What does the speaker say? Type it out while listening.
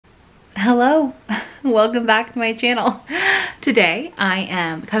Hello, welcome back to my channel. Today I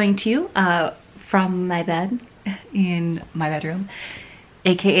am coming to you from my bed in my bedroom,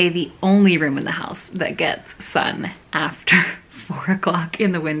 aka the only room in the house that gets sun after 4 o'clock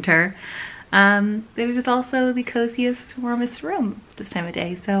in the winter. It is also the coziest, warmest room this time of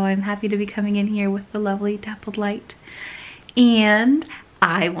day, so I'm happy to be coming in here with the lovely dappled light. And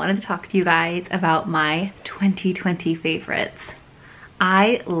I wanted to talk to you guys about my 2020 favorites.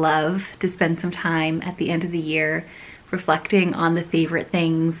 I love to spend some time at the end of the year reflecting on the favorite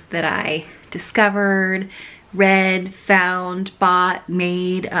things that I discovered, read, found, bought,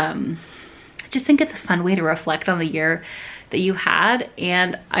 made. I just think it's a fun way to reflect on the year that you had.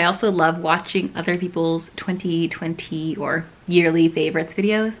 And I also love watching other people's 2020 or yearly favorites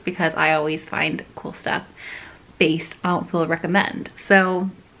videos because I always find cool stuff based on what people recommend. So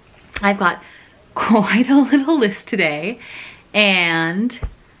I've got quite a little list today and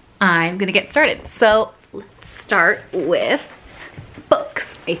I'm gonna get started. So let's start with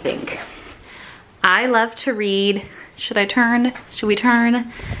books, I think. I love to read. Should we turn?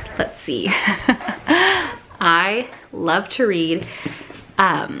 Let's see. I love to read.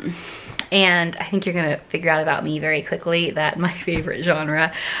 And I think you're gonna figure out about me very quickly that my favorite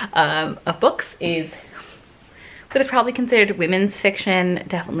genre of books is what is probably considered women's fiction,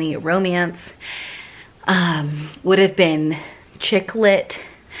 definitely romance. Would have been chick lit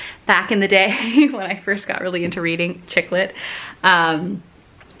back in the day when I first got really into reading chick lit.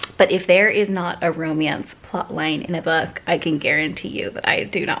 But if there is not a romance plot line in a book, I can guarantee you that I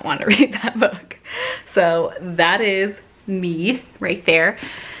do not want to read that book. So that is me right there.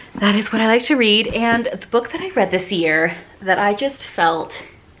 That is what I like to read. And the book that I read this year that I just felt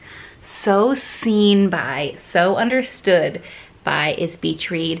so seen by, so understood by is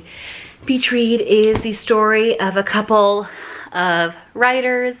Beach Read. Beach Read is the story of a couple of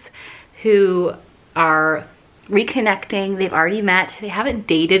writers who are reconnecting. They've already met. They haven't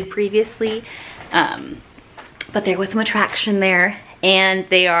dated previously, but there was some attraction there, and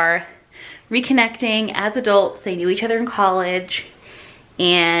they are reconnecting as adults. They knew each other in college,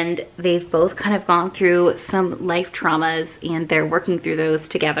 and they've both kind of gone through some life traumas, and they're working through those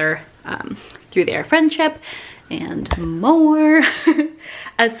together through their friendship and more.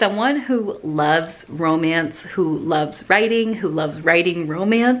 As someone who loves romance, who loves writing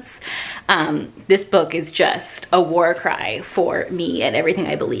romance, this book is just a war cry for me and everything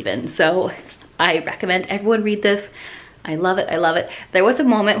I believe in. So I recommend everyone read this. I love it, I love it. There was a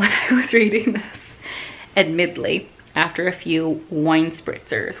moment when I was reading this, admittedly, after a few wine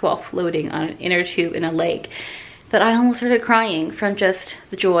spritzers while floating on an inner tube in a lake, that I almost started crying from just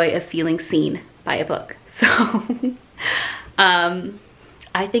the joy of feeling seen by a book. So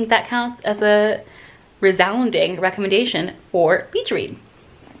I think that counts as a resounding recommendation for Beach Read.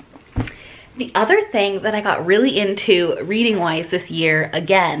 The other thing that I got really into reading wise this year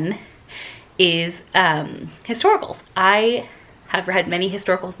again is historicals. I have read many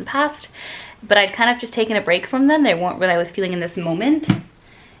historicals in the past, but I'd kind of just taken a break from them. They weren't what I was feeling in this moment.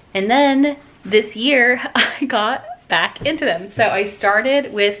 And then this year I got back into them. So I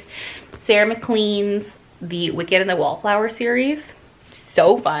started with Sarah MacLean's The Wicked and the Wallflower series.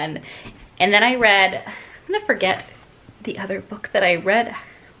 So fun. And then I read, I'm gonna forget the other book that I read.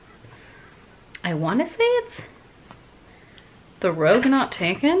 I wanna say it's The Road Not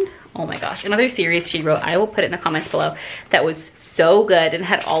Taken. Oh my gosh, another series she wrote. I will put it in the comments below. That was so good and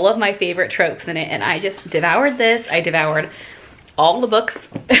had all of my favorite tropes in it. And I just devoured this. I devoured all the books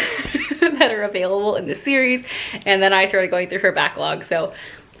that are available in this series. And then I started going through her backlog. So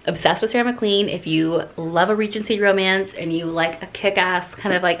obsessed with Sarah MacLean. If you love a Regency romance and you like a kick-ass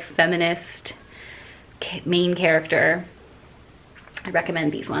kind of like feminist main character, I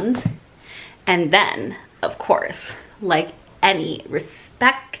recommend these ones. And then, of course, like any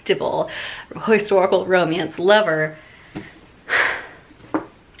respectable historical romance lover,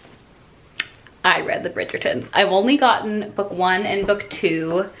 I read the Bridgertons. I've only gotten book 1 and book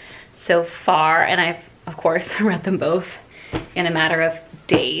 2 so far, and I've, of course, read them both in a matter of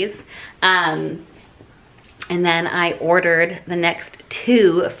days. And then I ordered the next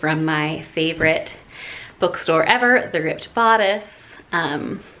 2 from my favorite bookstore ever, The Ripped Bodice,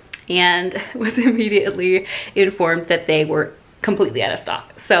 and was immediately informed that they were completely out of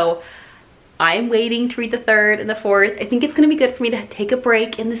stock. So I'm waiting to read the 3rd and the 4th. I think it's gonna be good for me to take a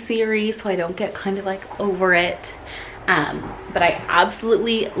break in the series so I don't get kind of like over it. But I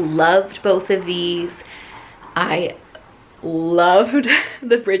absolutely loved both of these. I loved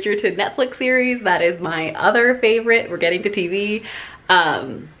the Bridgerton Netflix series. That is my other favorite. We're getting to TV.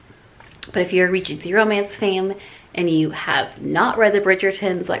 But if you're a Regency romance fan and you have not read the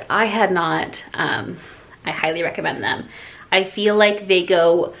Bridgertons, like I had not, I highly recommend them. I feel like they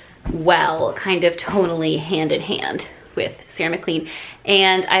go well, kind of tonally hand in hand with Sarah McLean.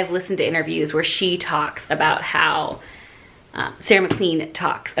 And I've listened to interviews where she talks about how, Sarah McLean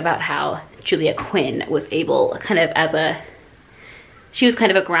talks about how Julia Quinn was able kind of she was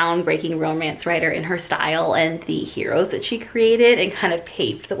kind of a groundbreaking romance writer in her style and the heroes that she created, and kind of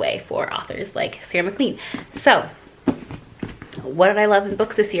paved the way for authors like Sarah McLean. So, what did I love in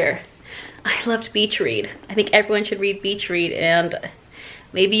books this year? I loved Beach Read. I think everyone should read Beach Read, and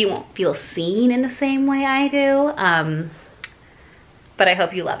maybe you won't feel seen in the same way I do, but I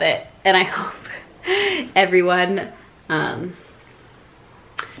hope you love it, and I hope everyone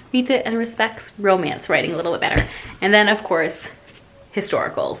reads it and respects romance writing a little bit better. And then, of course,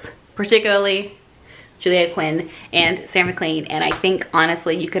 historicals, particularly Julia Quinn and Sarah McLean, and I think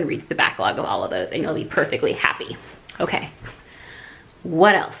honestly you can read the backlog of all of those and you'll be perfectly happy. Okay,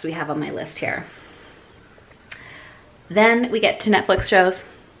 what else do we have on my list here? Then we get to Netflix shows.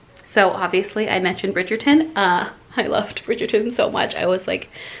 So obviously I mentioned Bridgerton. I loved Bridgerton so much. I was like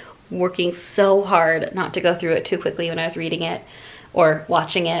working so hard not to go through it too quickly when I was reading it or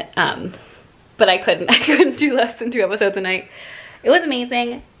watching it, but I couldn't do less than 2 episodes a night. It was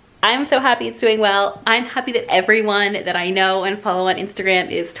amazing. I'm so happy it's doing well. I'm happy that everyone that I know and follow on Instagram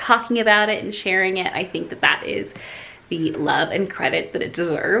is talking about it and sharing it. I think that that is the love and credit that it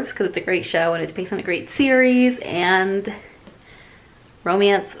deserves, because it's a great show and it's based on a great series, and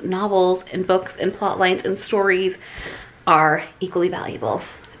romance novels and books and plot lines and stories are equally valuable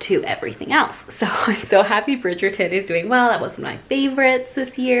to everything else. So I'm so happy Bridgerton is doing well. That was one of my favorites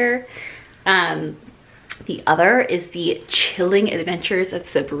this year. The other is the Chilling Adventures of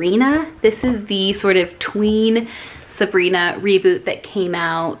Sabrina. This is the sort of tween Sabrina reboot that came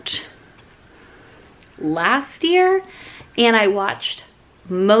out last year, and I watched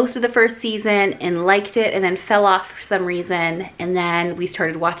most of the first season and liked it, and then fell off for some reason, and then we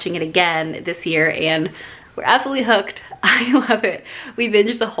started watching it again this year and we're absolutely hooked. I love it. We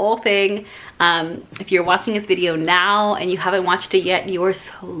binged the whole thing. If you're watching this video now and you haven't watched it yet, you are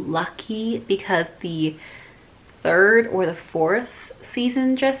so lucky, because the 3rd or the 4th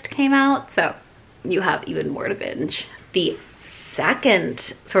season just came out, so you have even more to binge. The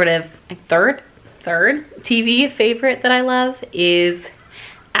second sort of third TV favorite that I love is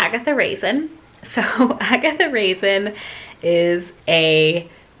Agatha Raisin. So Agatha Raisin is a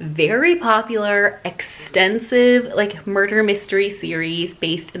very popular, extensive like murder mystery series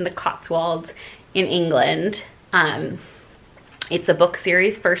based in the Cotswolds in England. It's a book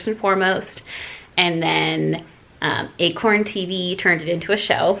series first and foremost, and then Acorn TV turned it into a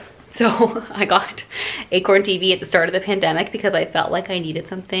show. So I got Acorn TV at the start of the pandemic because I felt like I needed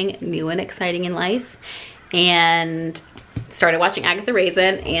something new and exciting in life, and started watching Agatha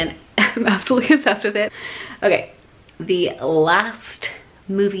Raisin, and I'm absolutely obsessed with it. Okay, the last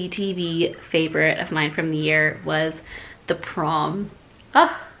movie TV favorite of mine from the year was The Prom.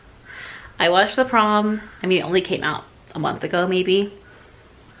 I watched The Prom. I mean, it only came out a month ago maybe,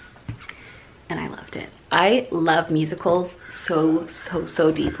 and I loved it. I love musicals so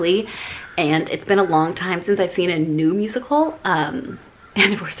deeply, and it's been a long time since I've seen a new musical, and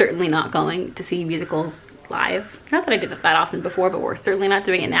we're certainly not going to see musicals live. Not that I did it that often before, but we're certainly not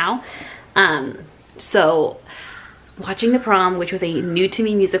doing it now. So watching The Prom, which was a new to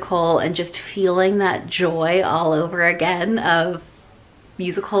me musical, and just feeling that joy all over again of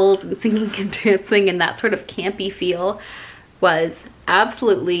musicals and singing and dancing and that sort of campy feel, was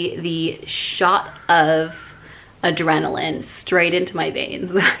absolutely the shot of adrenaline straight into my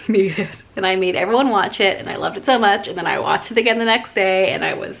veins that I needed. And I made everyone watch it, and I loved it so much, and then I watched it again the next day and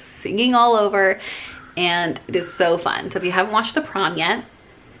I was singing all over, and it is so fun. So if you haven't watched The Prom yet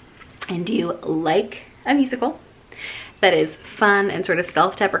and you like a musical that is fun and sort of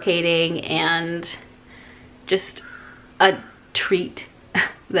self-deprecating and just a treat,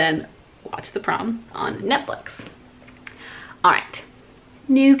 then watch The Prom on Netflix. All right,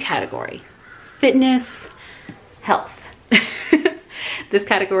 new category: fitness, health. This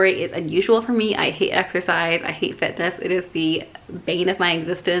category is unusual for me. I hate exercise, I hate fitness. It is the bane of my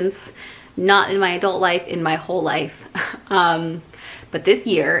existence, not in my adult life, in my whole life. But this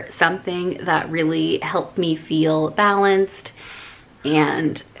year, something that really helped me feel balanced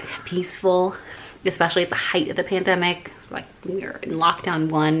and peaceful, especially at the height of the pandemic, like when we were in lockdown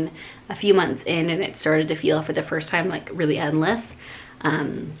 1, a few months in, and it started to feel for the first time like really endless,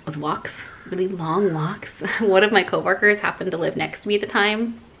 was walks, really long walks. One of my coworkers happened to live next to me at the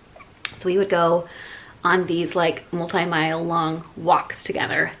time, so we would go on these like multi-mile long walks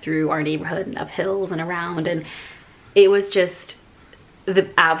together through our neighborhood and up hills and around, and it was just the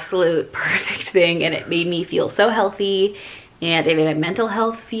absolute perfect thing, and it made me feel so healthy, and it made my mental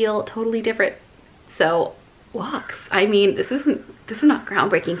health feel totally different. So walks, I mean, this is not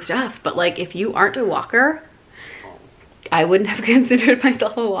groundbreaking stuff, but like if you aren't a walker, I wouldn't have considered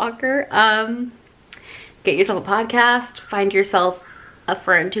myself a walker. Get yourself a podcast, find yourself a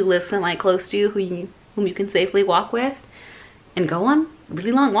friend who lives semi close to you whom you can safely walk with, and go on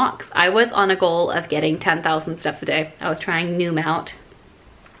really long walks. I was on a goal of getting 10,000 steps a day. I was trying Noom out,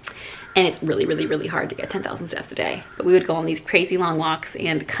 and it's really, really, really hard to get 10,000 steps a day. But we would go on these crazy long walks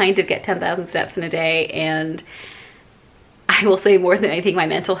and kind of get 10,000 steps in a day, and I will say more than anything, my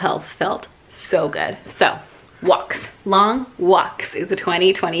mental health felt so good. So walks, long walks is a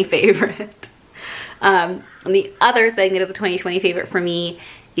 2020 favorite. And the other thing that is a 2020 favorite for me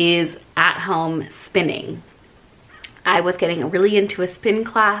is at-home spinning. I was getting really into a spin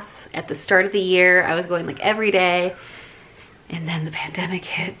class at the start of the year. I was going like every day, and then the pandemic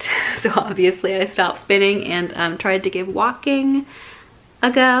hit. So obviously I stopped spinning and tried to give walking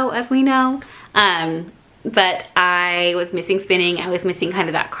a go, as we know. But I was missing spinning. I was missing kind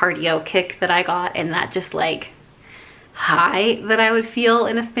of that cardio kick that I got, and that just like high that I would feel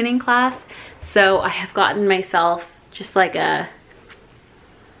in a spinning class. So I have gotten myself just like a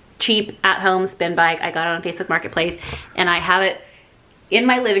cheap at-home spin bike. I got it on Facebook Marketplace, and I have it in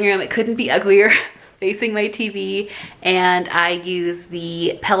my living room. It couldn't be uglier, facing my TV, and I use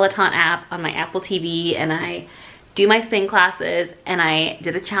the Peloton app on my Apple TV, and I do my spin classes. And I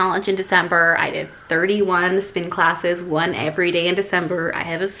did a challenge in December. I did 31 spin classes, one every day in December. I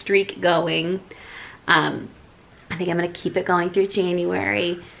have a streak going. I think I'm gonna keep it going through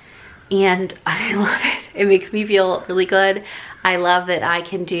January, and I love it. It makes me feel really good. I love that I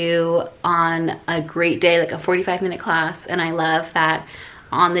can do on a great day like a 45-minute class, and I love that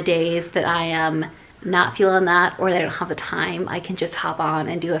on the days that I am not feeling that, or that I don't have the time, I can just hop on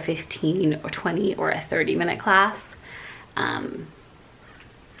and do a 15 or 20 or a 30-minute class.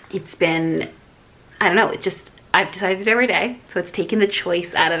 It's been, I don't know, it just, I've decided to do it every day, so it's taken the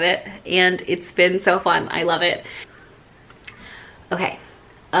choice out of it, and it's been so fun. I love it. Okay,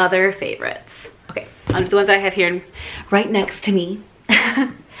 other favorites. Okay, on the ones I have here right next to me.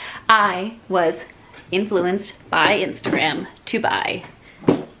 I was influenced by Instagram to buy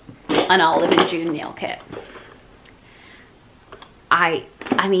an Olive and June nail kit. I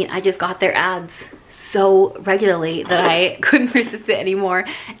mean, I just got their ads so regularly that I couldn't resist it anymore.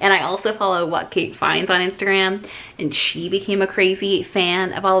 And I also follow What Kate Finds on Instagram, and she became a crazy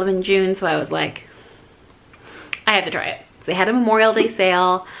fan of Olive and June, so I was like, I have to try it. So they had a Memorial Day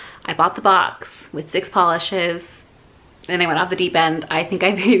sale. I bought the box with 6 polishes, and I went off the deep end. I think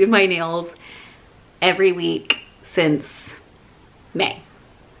I painted my nails every week since May.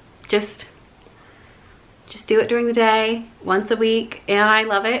 Just do it during the day, once a week, and I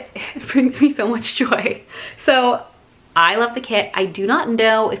love it. It brings me so much joy. So I love the kit. I do not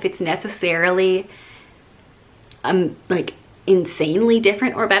know if it's necessarily like insanely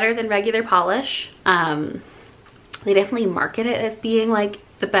different or better than regular polish. They definitely market it as being like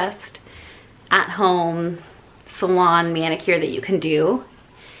the best at-home salon manicure that you can do.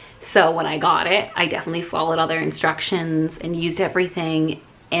 So when I got it, I definitely followed all their instructions and used everything,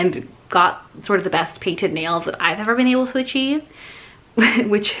 and got sort of the best painted nails that I've ever been able to achieve,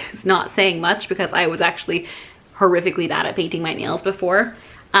 which is not saying much because I was actually horrifically bad at painting my nails before.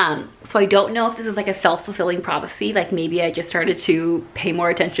 So I don't know if this is like a self-fulfilling prophecy, like maybe I just started to pay more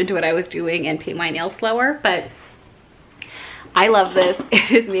attention to what I was doing and paint my nails slower, but I love this.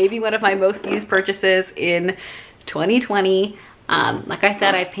 It is maybe one of my most used purchases in 2020. Like I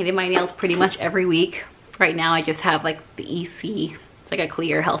said, I painted my nails pretty much every week. Right now I just have like the EC, it's like a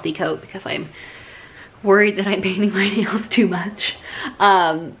clear healthy coat because I'm worried that I'm painting my nails too much.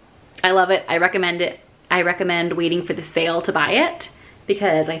 I love it. I recommend it. I recommend waiting for the sale to buy it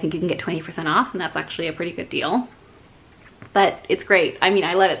because I think you can get 20% off, and that's actually a pretty good deal. But it's great. I mean,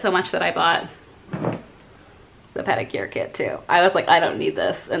 I love it so much that I bought the pedicure kit too. I was like, I don't need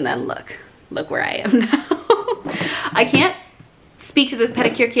this, and then look where I am now. I can't speak to the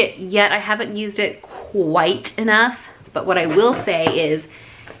pedicure kit yet. I haven't used it quite enough, but what I will say is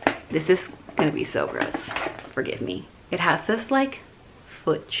this is gonna be so gross. Forgive me. It has this like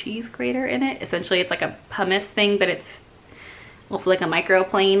foot cheese grater in it. Essentially it's like a pumice thing, but it's also like a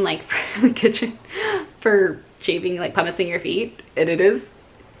microplane, like for the kitchen for shaving, like pumicing your feet. And it is,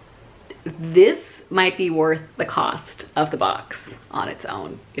 this might be worth the cost of the box on its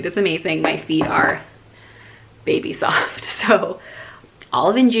own. It is amazing. My feet are baby soft. So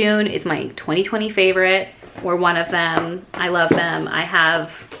Olive and June is my 2020 favorite, or one of them. I love them. I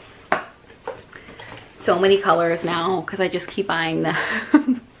have so many colors now because I just keep buying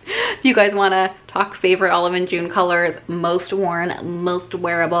them. If you guys want to talk favorite Olive and June colors, most worn, most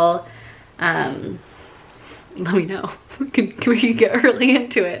wearable, let me know. We can get really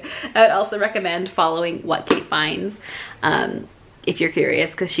into it. I would also recommend following What Kate Finds if you're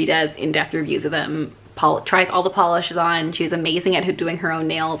curious, because she does in-depth reviews of them. Tries all the polishes on. She's amazing at doing her own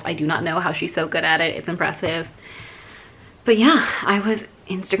nails. I do not know how she's so good at it. It's impressive. But yeah, I was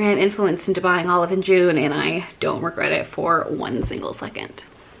Instagram influenced into buying Olive and June, and I don't regret it for one single second.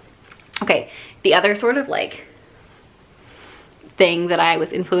 Okay, the other sort of like thing that I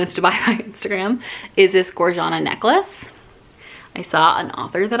was influenced to buy by Instagram is this Gorjana necklace. I saw an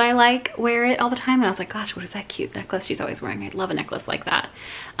author that I like wear it all the time, and I was like, gosh, what is that cute necklace she's always wearing? I'd love a necklace like that.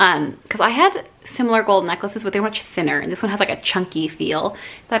 Because I had similar gold necklaces, but they're much thinner, and this one has like a chunky feel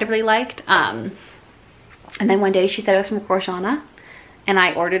that I really liked. And then one day she said it was from Gorjana, and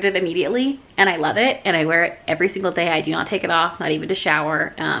I ordered it immediately, and I love it, and I wear it every single day. I do not take it off, not even to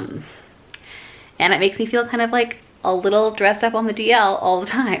shower. And it makes me feel kind of like a little dressed up on the DL all the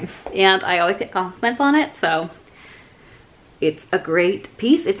time, and I always get compliments on it, so it's a great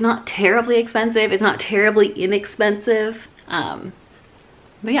piece. It's not terribly expensive. It's not terribly inexpensive. But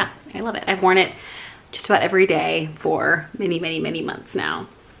yeah, I love it. I've worn it just about every day for many, many, many months now.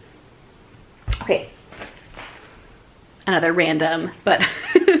 Okay. Another random but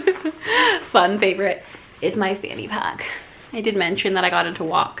fun favorite is my fanny pack. I did mention that I got into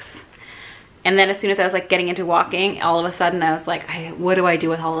walks. And then as soon as I was like getting into walking, all of a sudden I was like, what do I do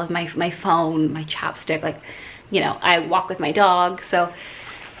with all of my phone, my chapstick? Like, you know, I walk with my dog, so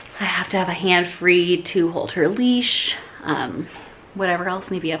I have to have a hand free to hold her leash, whatever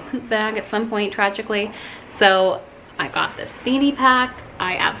else, maybe a poop bag at some point, tragically. So I got this fanny pack.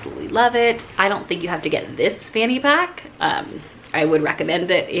 I absolutely love it. I don't think you have to get this fanny pack. I would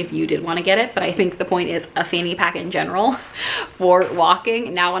recommend it if you did want to get it, but I think the point is a fanny pack in general for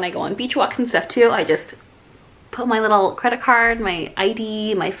walking. Now when I go on beach walks and stuff too, I just put my little credit card, my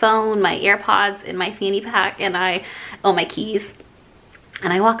ID, my phone, my AirPods in my fanny pack, and my keys,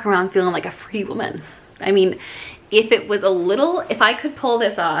 and I walk around feeling like a free woman. I mean, if I could pull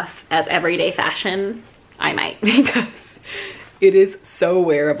this off as everyday fashion, I might, because it is so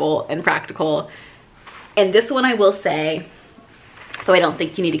wearable and practical. And this one, I will say, though I don't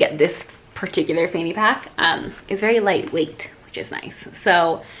think you need to get this particular fanny pack, is very lightweight, which is nice.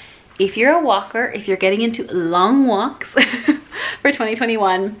 So if you're a walker, if you're getting into long walks for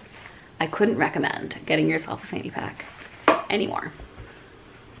 2021, I couldn't recommend getting yourself a fanny pack anymore.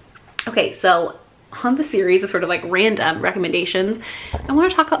 Okay, so on the series of sort of like random recommendations, I want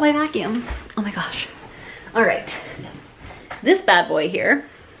to talk about my vacuum. Oh my gosh. All right. This bad boy here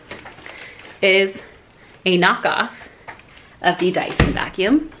is a knockoff of the Dyson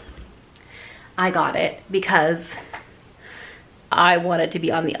vacuum. I got it because I wanted to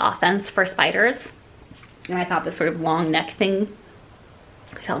be on the offense for spiders, and I thought this sort of long neck thing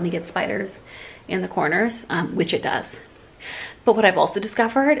could help me get spiders in the corners, which it does. But what I've also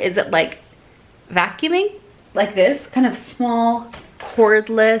discovered is that like vacuuming like this, kind of small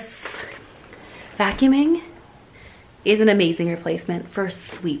cordless vacuuming, is an amazing replacement for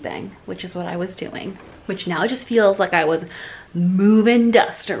sweeping, which is what I was doing, which now just feels like I was moving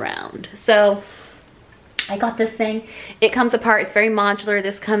dust around. So I got this thing. It comes apart. It's very modular.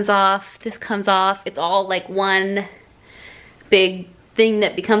 This comes off. This comes off. It's all like one big thing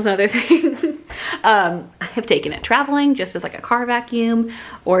that becomes another thing. I have taken it traveling just as like a car vacuum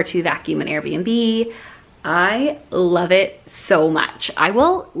or to vacuum an Airbnb. I love it so much. I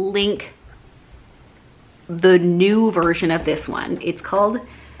will link the new version of this one. It's called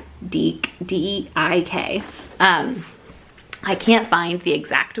Deik, D-E-I-K. I can't find the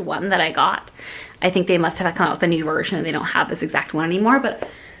exact one that I got. I think they must have come out with a new version and they don't have this exact one anymore, but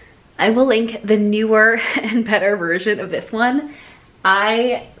I will link the newer and better version of this one.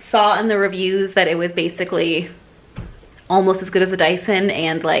 I saw in the reviews that it was basically almost as good as the Dyson,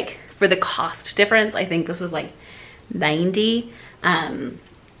 and like for the cost difference, I think this was like $90, and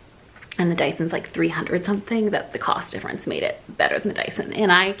the Dyson's like $300 something, that the cost difference made it better than the Dyson,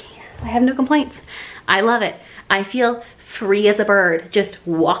 and I have no complaints. I love it. I feel free as a bird just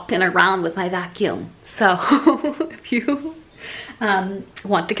walking around with my vacuum. So if you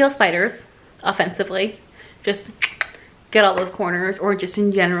want to kill spiders offensively, just get all those corners, or just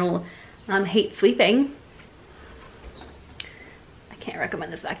in general hate sweeping, I can't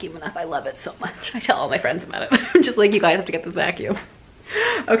recommend this vacuum enough. I love it so much. I tell all my friends about it. I'm just like, you guys have to get this vacuum.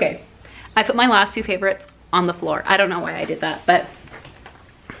 Okay, I put my last two favorites on the floor. I don't know why I did that, but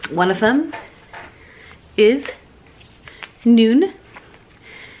one of them is Noon.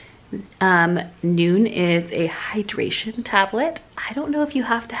 Noon is a hydration tablet. I don't know if you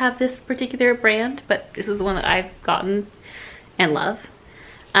have to have this particular brand, but this is the one that I've gotten and love.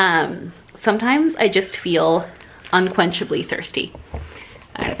 Sometimes I just feel unquenchably thirsty.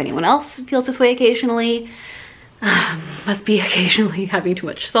 If anyone else feels this way occasionally, must be occasionally having too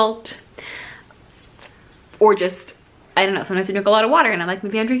much salt, or just, I don't know, sometimes I drink a lot of water and I'm like,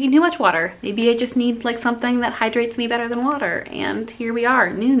 maybe I'm drinking too much water. Maybe I just need like something that hydrates me better than water. And here we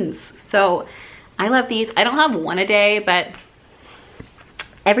are, Noons. So I love these. I don't have one a day, but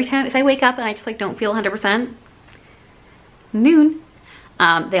every time if I wake up and I just like don't feel 100%, Noon.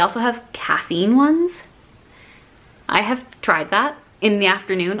 They also have caffeine ones. I have tried that in the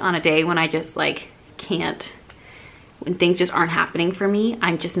afternoon on a day when I just like can't, when things just aren't happening for me.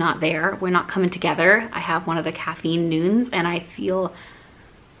 I'm just not there. We're not coming together. I have one of the caffeine Noons and I feel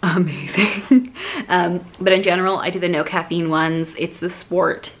amazing. But in general, I do the no caffeine ones. It's the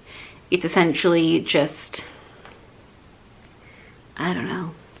sport. It's essentially just, I don't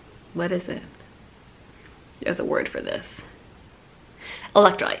know. What is it? There's a word for this.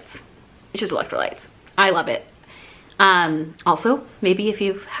 Electrolytes. It's just electrolytes. I love it. Also, maybe if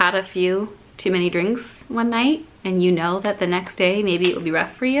you've had a few too many drinks one night and you know that the next day maybe it will be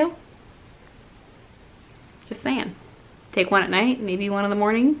rough for you, just saying. Take one at night, maybe one in the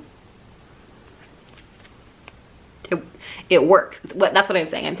morning. It works. That's what I'm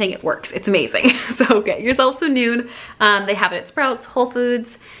saying. I'm saying it works. It's amazing. So get yourself some Noon. They have it at Sprouts, Whole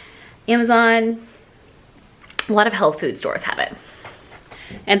Foods, Amazon. A lot of health food stores have it.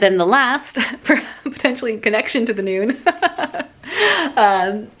 And then the last, for potentially in connection to the Noon,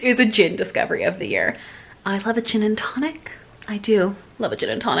 is a gin discovery of the year. I love a gin and tonic. I do love a gin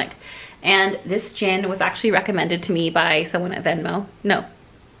and tonic. And this gin was actually recommended to me by someone at Venmo. No,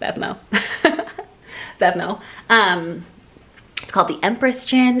 Bevmo. Bevmo. It's called the Empress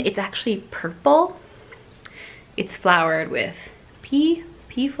Gin. It's actually purple. It's flowered with pea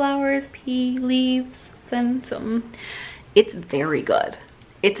flowers, pea leaves, something. It's very good.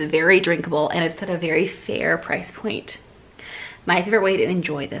 It's very drinkable and it's at a very fair price point. My favorite way to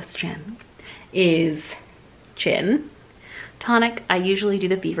enjoy this gin is gin, tonic. I usually do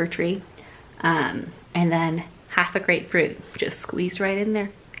the Fever Tree, and then half a grapefruit just squeezed right in there,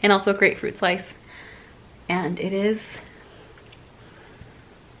 and also a grapefruit slice. And it is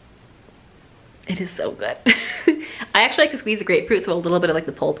so good. I actually like to squeeze the grapefruit so a little bit of like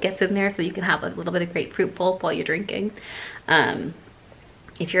the pulp gets in there, so you can have a little bit of grapefruit pulp while you're drinking.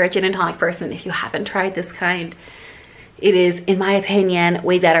 If you're a gin and tonic person, if you haven't tried this kind, it is, in my opinion,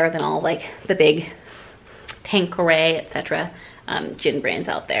 way better than all like the big Tanqueray, etc. Gin brands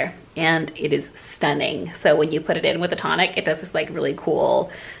out there. And it is stunning. So when you put it in with a tonic, it does this like really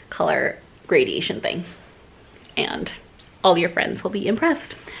cool color gradation thing. And all your friends will be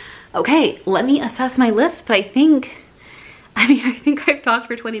impressed. Okay, let me assess my list, but I think I've talked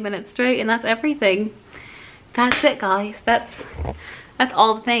for 20 minutes straight and that's everything. That's it, guys. That's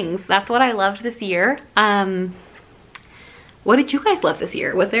all the things. That's what I loved this year. What did you guys love this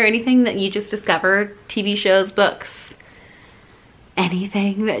year? Was there anything that you just discovered? TV shows, books,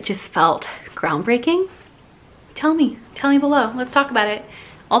 anything that just felt groundbreaking? Tell me below. Let's talk about it.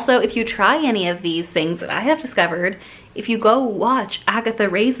 Also, if you try any of these things that I have discovered, if you go watch Agatha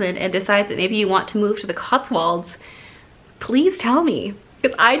Raisin and decide that maybe you want to move to the Cotswolds, please tell me,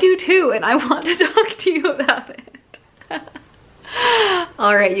 because I do too, and I want to talk to you about it.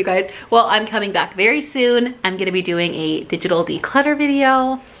 All right, you guys. Well, I'm coming back very soon. I'm going to be doing a digital declutter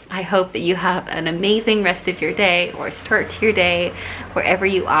video. I hope that you have an amazing rest of your day or start to your day wherever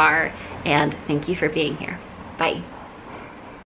you are. And thank you for being here. Bye.